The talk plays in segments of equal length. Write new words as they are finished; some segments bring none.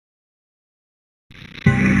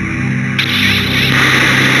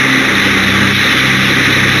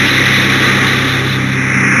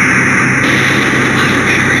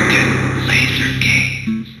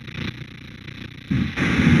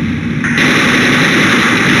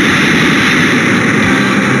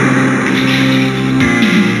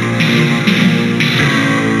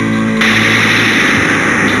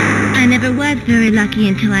lucky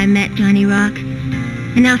until I met Johnny Rock.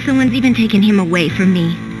 And now someone's even taken him away from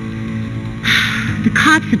me. The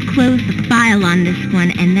cops have closed the file on this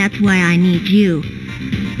one, and that's why I need you.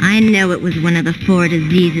 I know it was one of the 4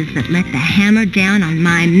 diseases that let the hammer down on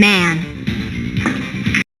my man.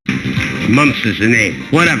 Mumps is the name.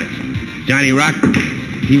 What of it? Johnny Rock?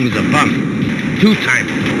 He was a bum.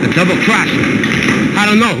 2-timer. A double-crosser. I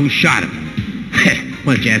don't know who shot him.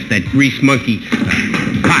 Why don't you ask that grease monkey,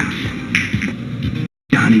 Potts?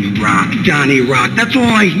 Johnny Rock. That's all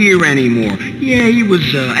I hear anymore. Yeah, he was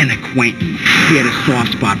an acquaintance. He had a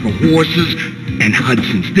soft spot for horses and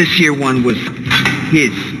Hudsons. This here one was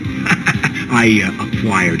his. I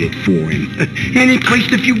acquired it for him. And he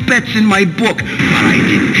placed a few bets in my book. But I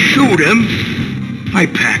didn't shoot him. I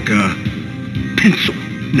pack a pencil,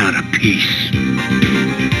 not a piece.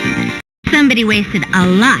 Somebody wasted a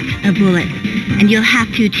lot of bullets, and you'll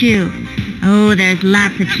have to too. Oh, there's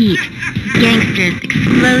lots of heat. Gangsters,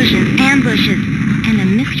 explosions, ambushes, and a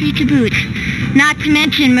mystery to boot. Not to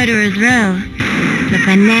mention Murderer's Row. It's a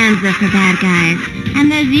bonanza for bad guys. And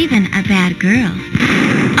there's even a bad girl.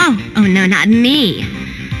 Oh no, not me.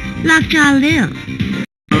 Lockjaw Lil.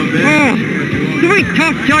 Oh, sweet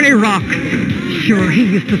talk Johnny Rock. Sure, he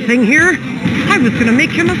used to sing here. I was going to make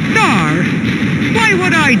him a star. Why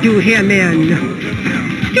would I do him in?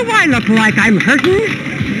 Do I look like I'm hurting?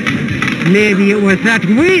 Maybe it was that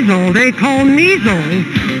weasel they call measles.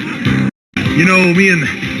 You know, me and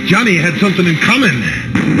Johnny had something in common.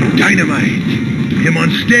 Dynamite. Him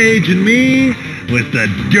on stage and me with the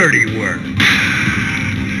dirty work.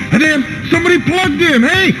 And then somebody plugged him.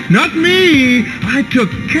 Hey, not me. I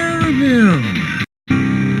took care of him.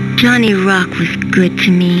 Johnny Rock was good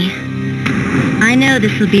to me. I know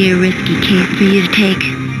this will be a risky case for you to take,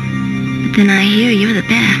 but then I hear you're the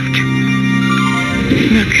best.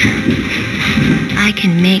 Look, I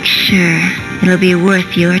can make sure it'll be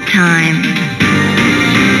worth your time.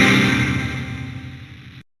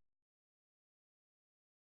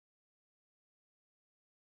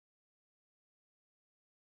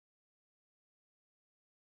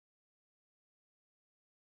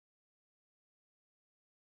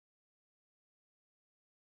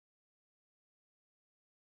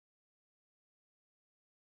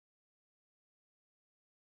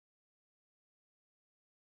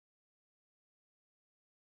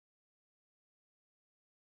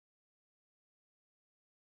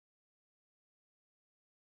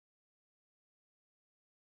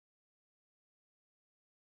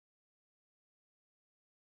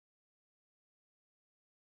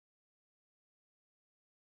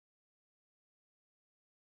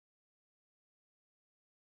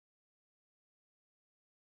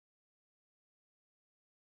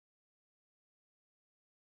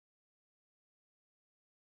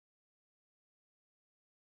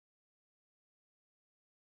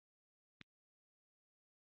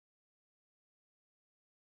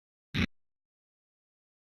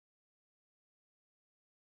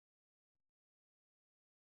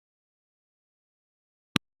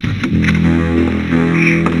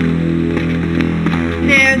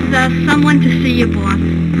 There's someone to see you, boss.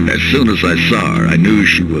 As soon as I saw her, I knew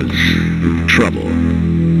she was trouble.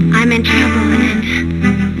 I'm in trouble,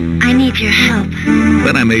 and I need your help.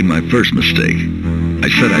 Then I made my first mistake. I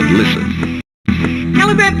said I'd listen.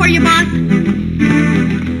 Telegram for you, boss.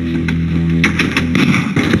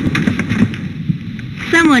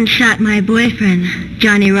 Someone shot my boyfriend,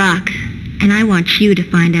 Johnny Rock, and I want you to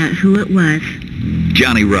find out who it was.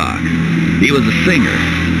 Johnny Rock. He was a singer.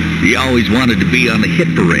 He always wanted to be on the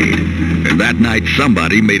hit parade. And that night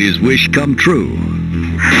somebody made his wish come true.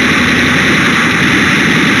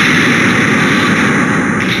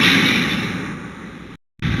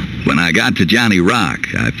 When I got to Johnny Rock,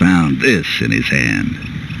 I found this in his hand.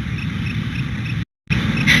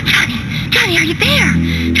 Johnny, are you there?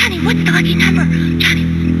 Johnny, what's the lucky number? Johnny,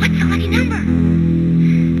 what's the lucky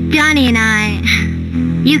number? Johnny and I,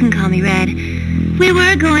 you can call me Red, we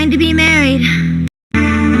were going to be married.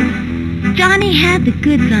 Johnny had the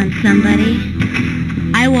goods on somebody.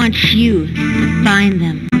 I want you to find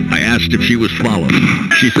them. I asked if she was followed.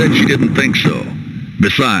 She said she didn't think so.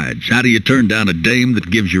 Besides, how do you turn down a dame that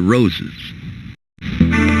gives you roses?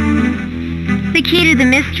 The key to the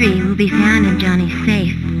mystery will be found in Johnny's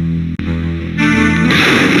safe.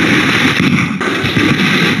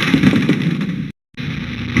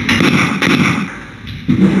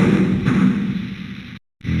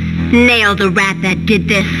 Nail the rat that did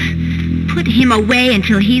this. Put him away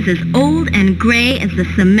until he's as old and gray as the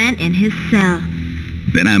cement in his cell.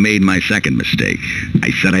 Then I made my second mistake.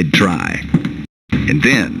 I said I'd try. And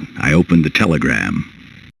then I opened the telegram.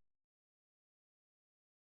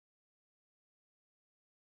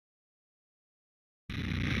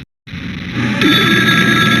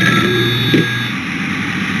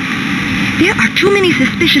 There are too many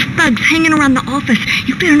suspicious thugs hanging around the office.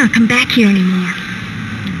 You better not come back here anymore.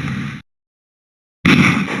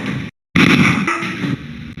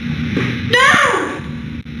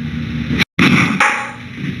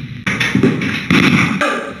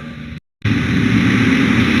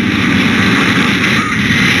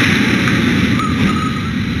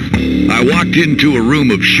 I walked into a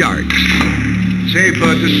room of sharks. Say,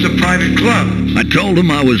 bud, this is a private club. I told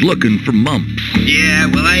him I was looking for mumps. Yeah,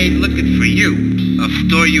 well, I ain't looking for you. I'll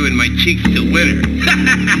store you in my cheeks till winter.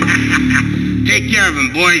 Take care of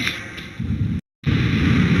him, boys.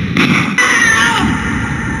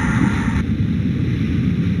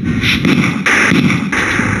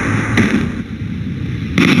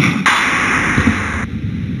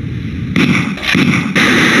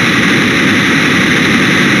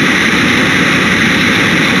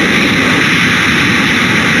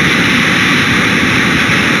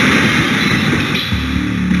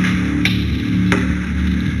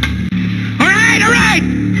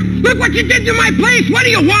 What you did to my place? What do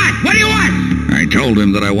you want? What do you want? I told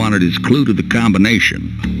him that I wanted his clue to the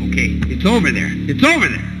combination. Okay, it's over there. It's over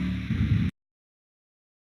there.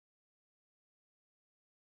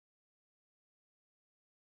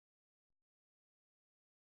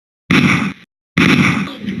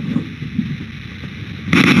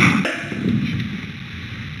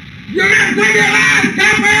 You're not going to lie,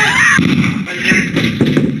 Copper!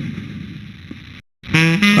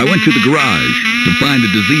 I went to the garage to find a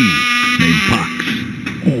disease named pox.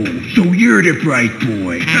 Oh, so you're the bright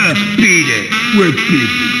boy. Beat it. We're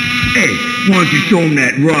busy. Hey, why don't you show him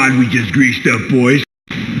that rod we just greased up, boys?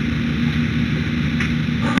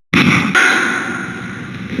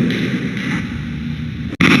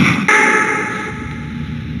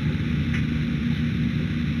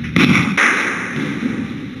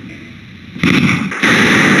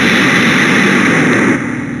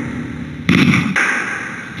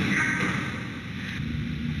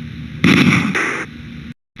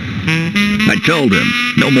 I told him,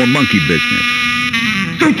 no more monkey business.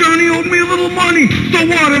 So Johnny owed me a little money. So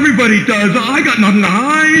what? Everybody does. I got nothing to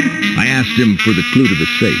hide. I asked him for the clue to the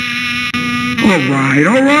safe. All right.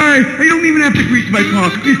 I don't even have to grease my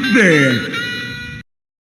car. It's there.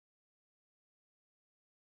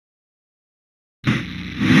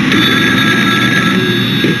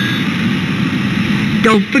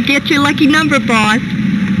 Don't forget your lucky number, boss.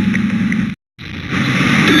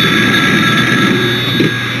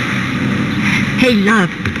 Hey, love,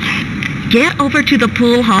 get over to the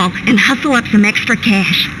pool hall and hustle up some extra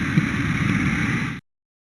cash.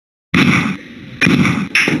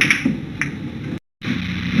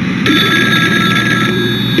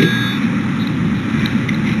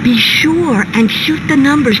 Be sure and shoot the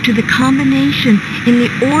numbers to the combination in the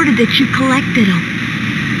order that you collected them.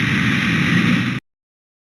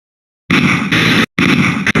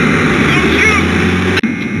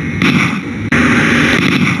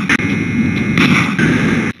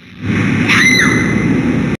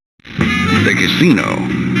 Casino.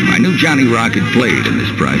 I knew Johnny Rock had played in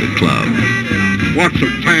this private club. What's the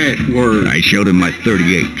password? I showed him my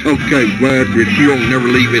 38. Okay, Bradford, you'll never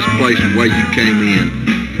leave this place the way you came in.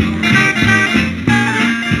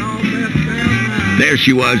 There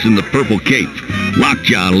she was in the purple cape,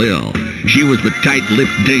 Lockjaw Lil. She was the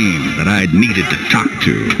tight-lipped dame that I'd needed to talk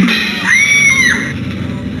to.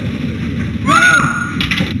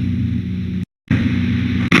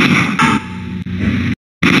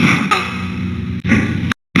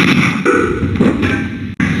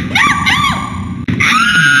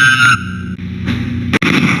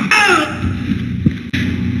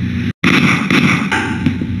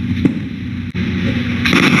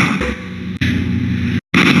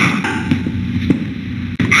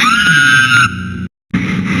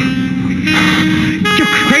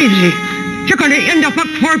 You're going to end up a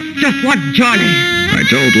corpse just like Johnny. I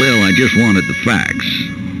told Lil I just wanted the facts.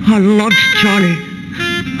 I loved Johnny.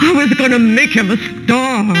 I was going to make him a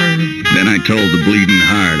star. Then I told the bleeding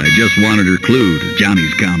heart I just wanted her clue to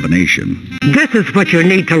Johnny's combination. This is what you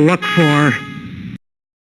need to look for.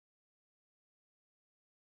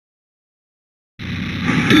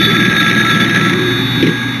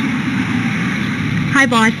 Hi,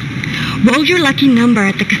 boss. Roll your lucky number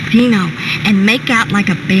at the casino and make out like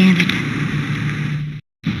a bandit.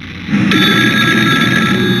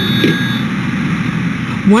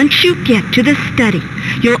 Once you get to the study,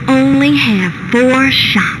 you'll only have 4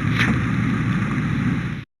 shots.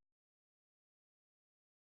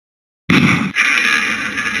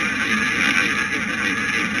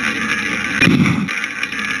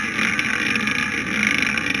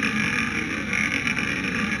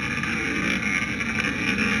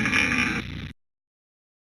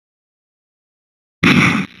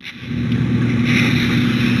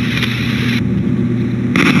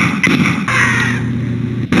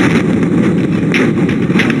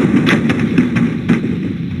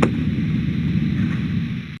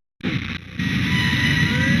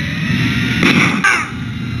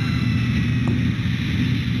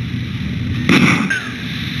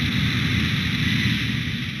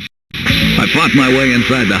 found my way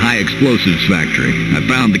inside the high explosives factory. I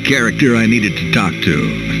found the character I needed to talk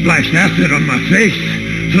to. I splashed acid on my face,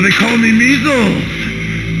 so they call me Measles.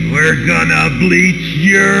 We're gonna bleach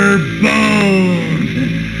your bones.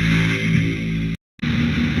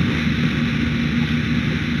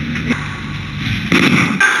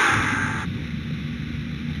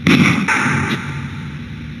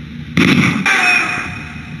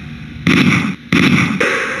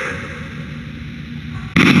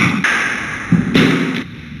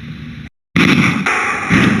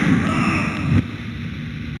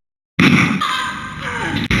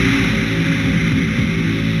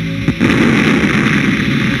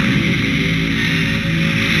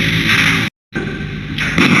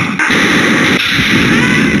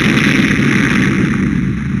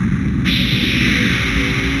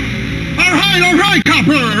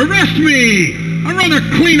 Arrest me! I run a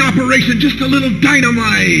clean operation, just a little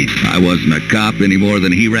dynamite. I wasn't a cop any more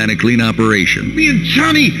than he ran a clean operation. Me and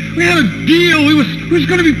Johnny, we had a deal. We was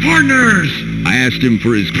going to be partners. I asked him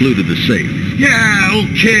for his clue to the safe. Yeah,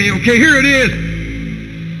 okay, here it is.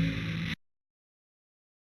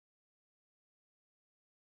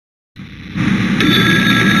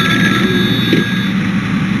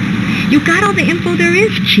 You got all the info there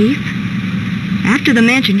is, Chief. After the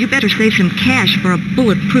mansion, you better save some cash for a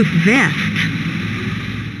bulletproof vest.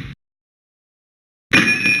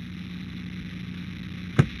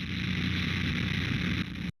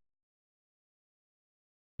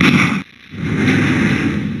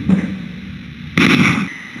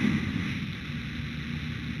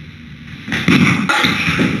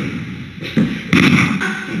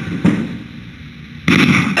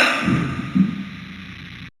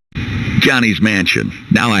 Johnny's mansion.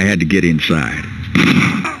 Now I had to get inside.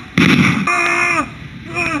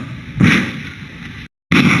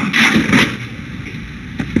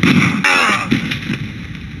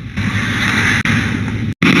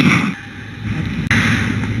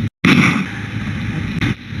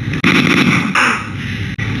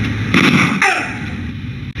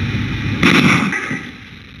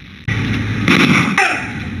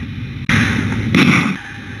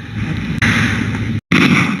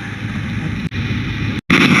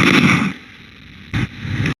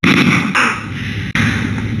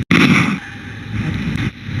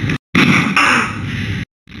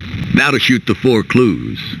 Now to shoot the 4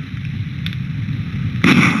 clues.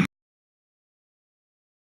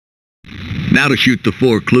 Now to shoot the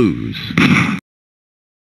 4 clues.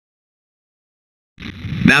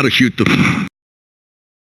 Now to shoot the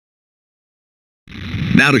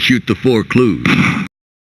 4 clues.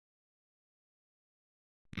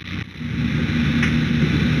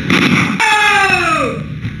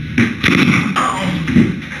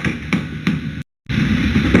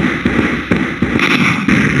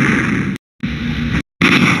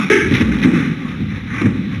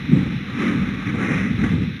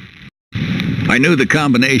 I knew the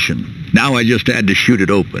combination. Now I just had to shoot it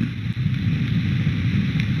open.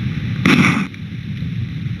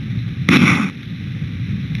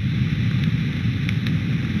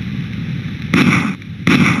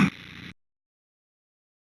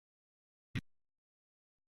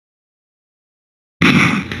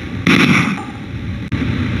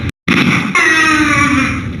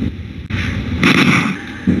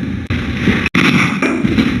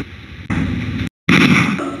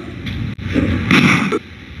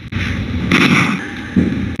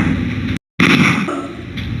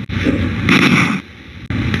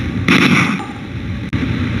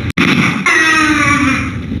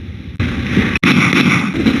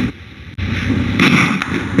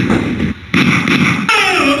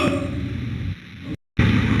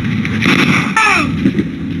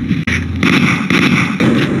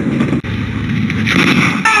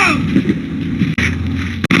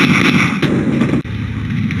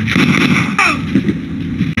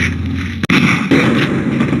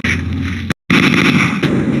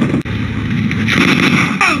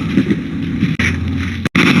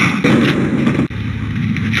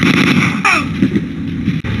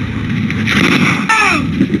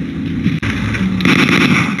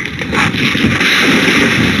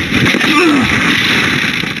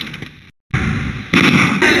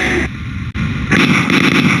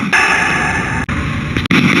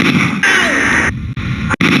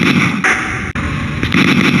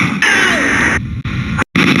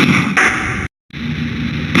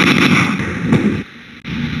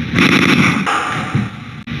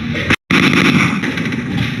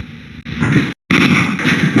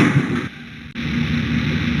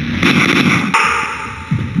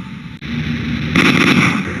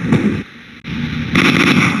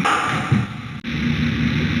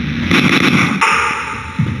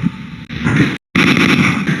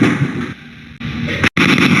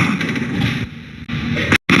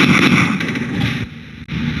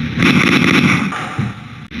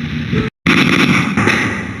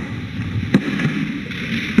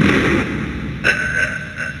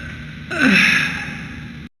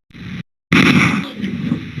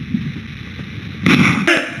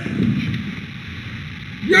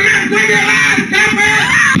 Leave me alone, Pepper!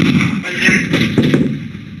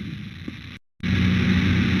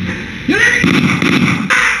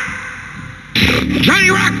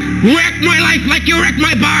 Johnny Rock, wrecked my life like you wrecked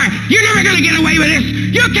my bar. You're never gonna get away with this.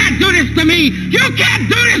 You can't do this to me. You can't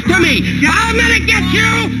do this to me. I'm gonna get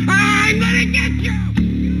you. I'm gonna get you.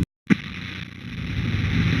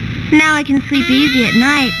 Now I can sleep easy at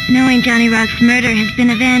night, knowing Johnny Rock's murder has been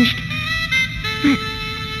avenged. But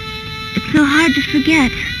it's so hard to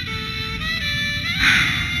forget.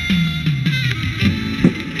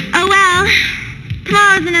 Oh well,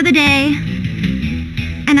 tomorrow's another day.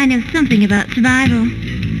 And I know something about survival.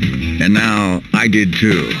 And now I did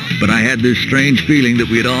too, but I had this strange feeling that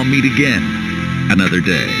we'd all meet again another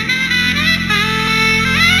day.